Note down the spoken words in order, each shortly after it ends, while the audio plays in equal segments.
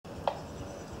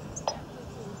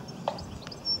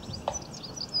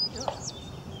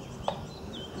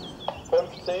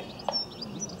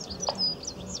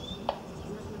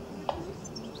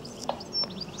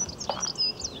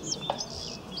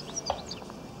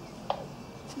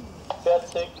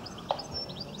40.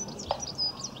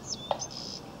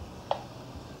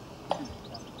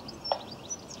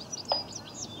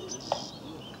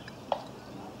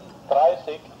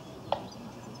 30.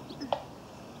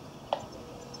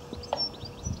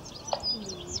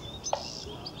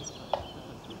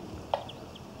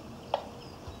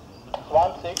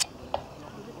 20.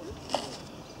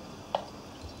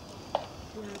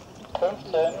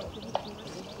 15.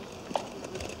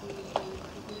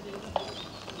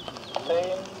 10,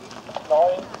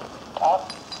 9, 8,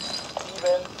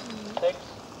 7, 6,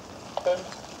 5,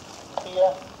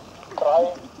 4,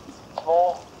 3,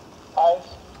 2, 1.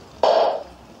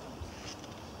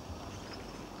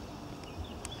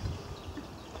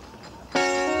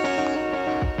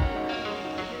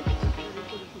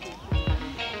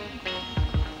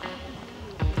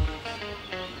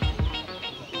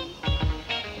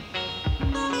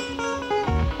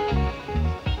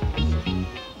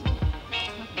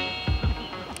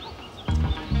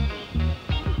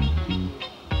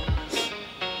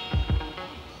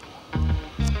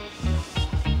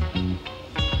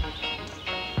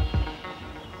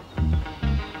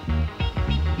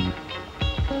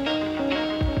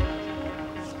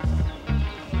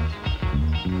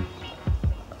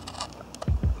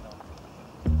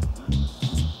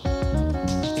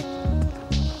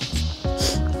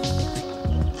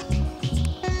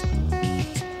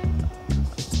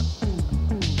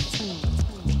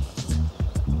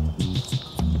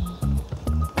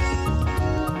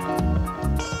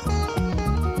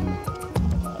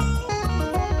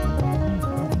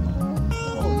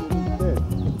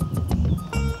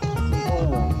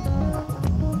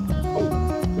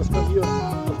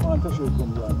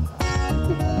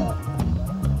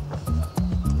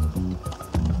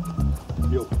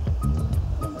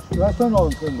 Du hast doch noch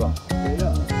einen Fünfer.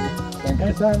 Ja. Dann kann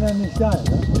es ja nicht sein,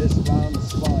 ne? Das waren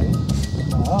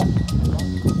 2. Aha.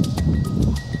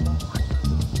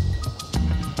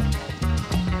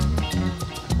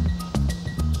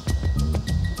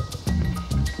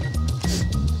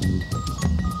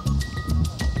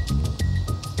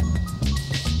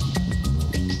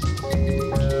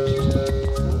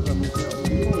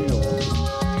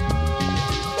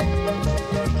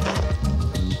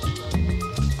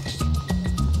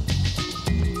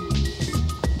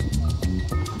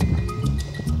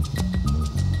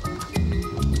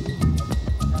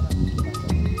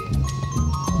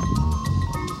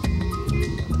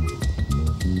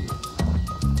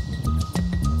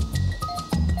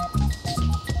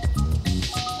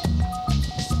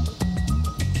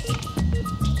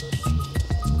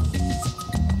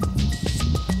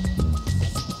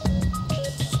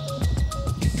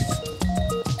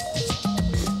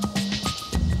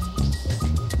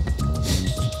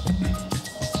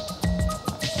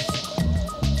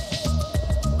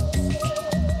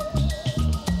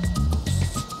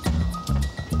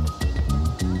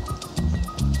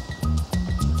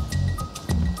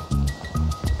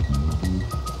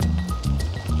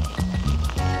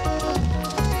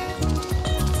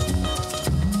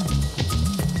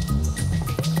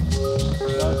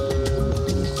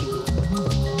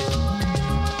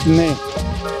 Nee.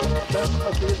 Das,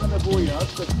 was du jetzt an der Boje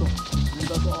hast, das nimm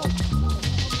das auf.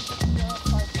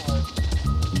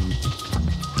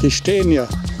 Die stehen ja.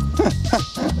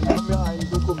 Dann haben wir ein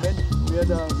Dokument, wer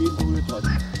da wen berührt hat.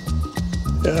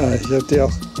 Ja, ich habe die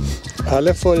auch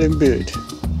alle voll im Bild.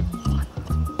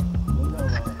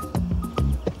 Wunderbar.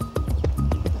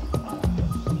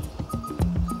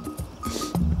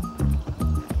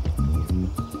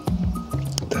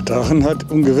 Der Drachen hat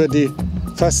ungefähr die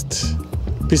fast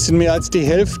ein bisschen mehr als die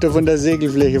Hälfte von der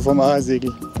Segelfläche vom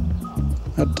A-Segel.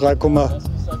 Hat 3, Das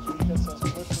ist natürlich jetzt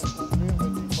das größte Problem,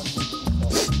 wenn die von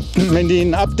hinten wenn die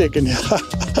ihn abdecken, ja.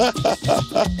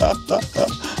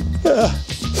 Ja.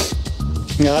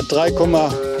 Er hat 3,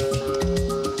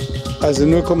 also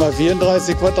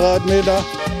 0,34 Quadratmeter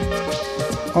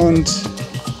und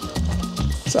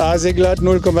das A-Segel hat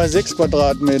 0,6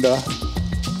 Quadratmeter.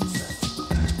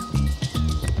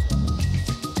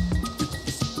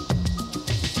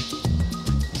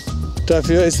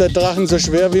 Dafür ist der Drachen so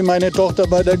schwer wie meine Tochter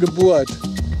bei der Geburt.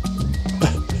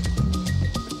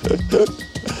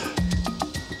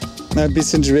 Ein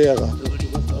bisschen schwerer.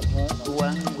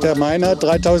 Der meine hat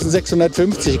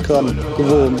 3650 Gramm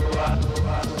gewogen.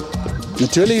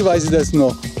 Natürlich weiß ich das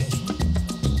noch.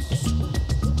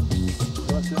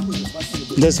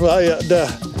 Das war ja der.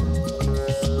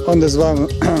 Und das war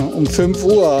um 5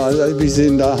 Uhr, als ich sie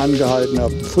in der Hand gehalten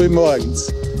habe. Früh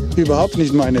morgens. Überhaupt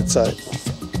nicht meine Zeit.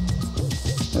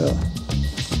 Ja.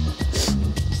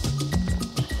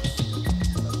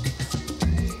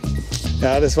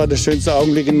 Ja, das war der schönste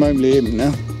Augenblick in meinem Leben.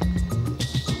 Ne?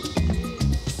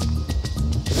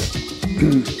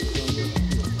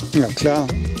 Ja, klar.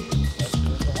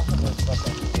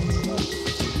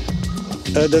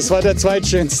 Das war der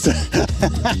zweitschönste.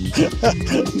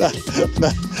 Nein.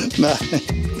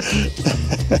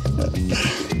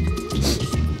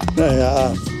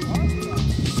 Naja.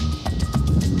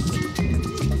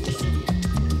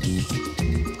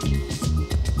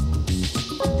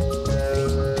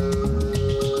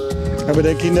 Aber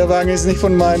der Kinderwagen ist nicht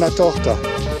von meiner Tochter.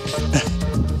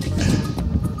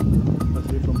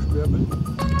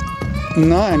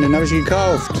 Nein, den habe ich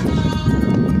gekauft.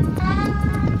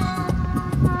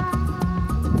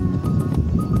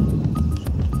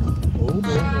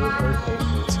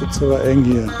 Jetzt wird es aber eng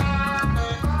hier.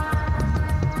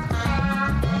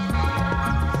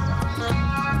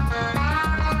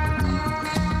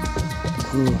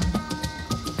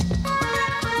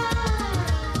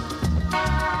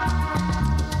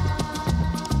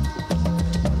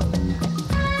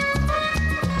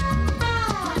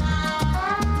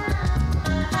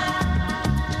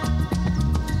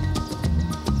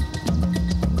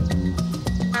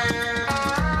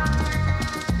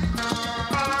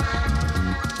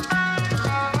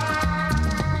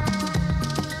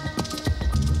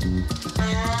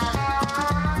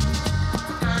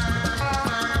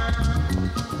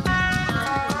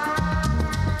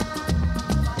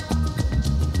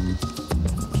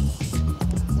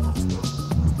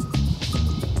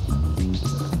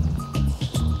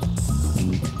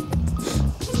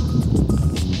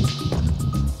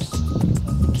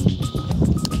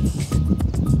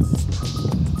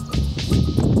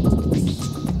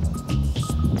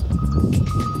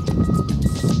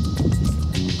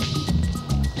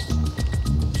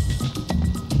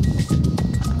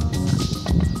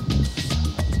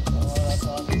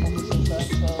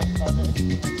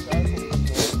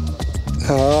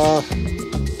 Ja,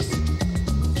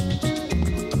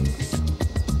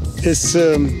 ist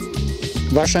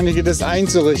wahrscheinlich das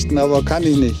einzurichten, aber kann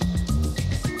ich nicht.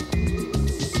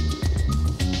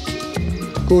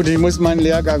 Gut, ich muss meinen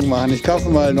Lehrgang machen. Ich kaufe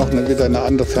mal noch wieder eine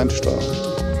andere Fernsteuerung.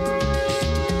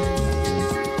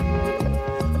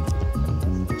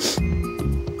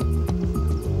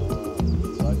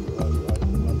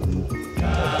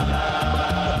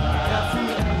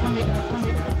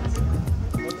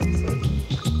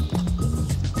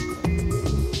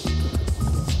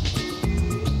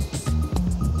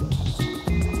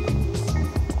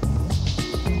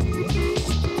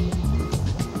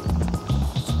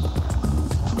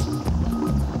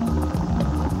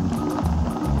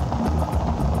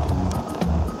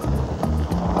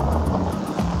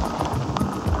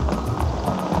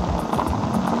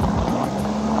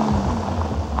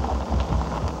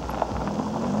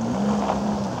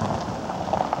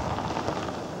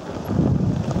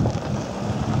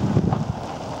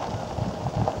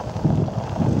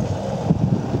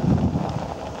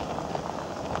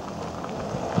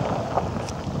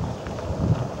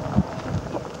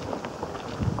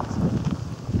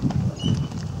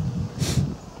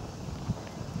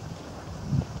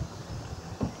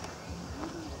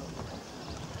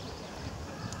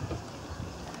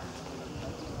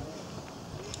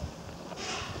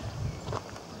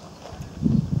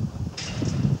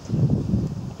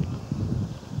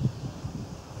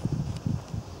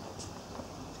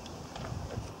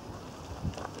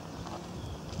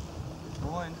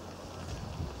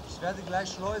 Ich werde gleich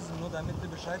schleusen, nur damit wir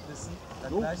Bescheid wissen.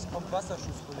 Dann gleich kommt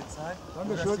Wasserschutzpolizei,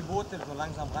 nur dass die Boote so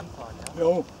langsam ranfahren. Ja?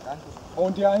 Jo. Danke.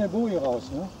 Und die eine Boje raus,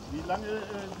 ne? Wie lange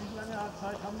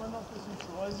Zeit haben wir noch bis zum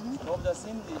Schleusen? Ich glaube, das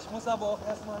sind die. Ich muss aber auch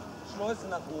erstmal Schleusen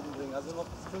nach oben bringen. Also noch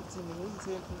 14 Minuten,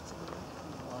 10, 15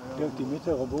 Minuten. Ja, die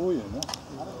mittlere Boje, ne?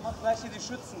 Aber ich mach gleich hier die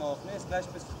Schützen auf, ne? Ist gleich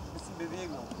ein bisschen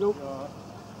Bewegung. Jo. Ja.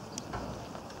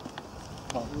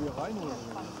 Hier rein oder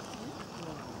so?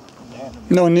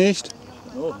 Noch nicht.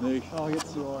 Noch nicht. Ach,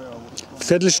 jetzt so, ja.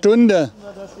 Viertelstunde.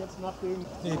 Wir das jetzt nach dem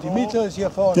Nee, die Mitte ist hier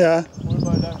vorne. Ja, Hol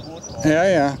bei deinem Boot raus, ja,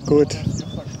 ja, gut. dass hier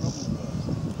verschlungen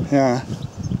wird. Ja.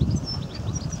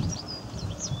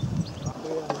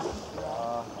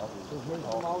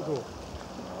 Im Auto.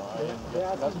 Wer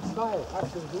hat die zwei?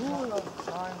 Hast du oder?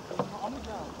 Nein,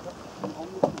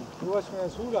 du hast mir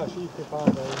das Hula schief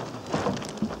gefahren da hinten.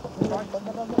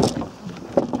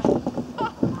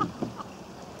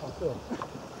 Ach so.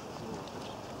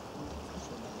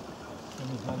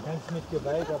 Man kann es mit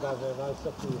Gewalt, aber wer weiß,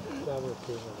 ob die Servos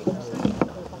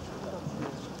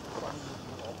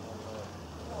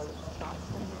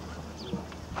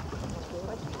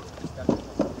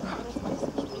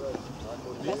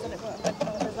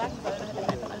Sagen sollen, dann hätte er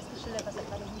einfach alles geschildert, was er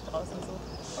gerade nicht draußen so.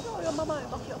 Oh ja, Mama, ich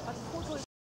mach hier auch gerade ein Foto.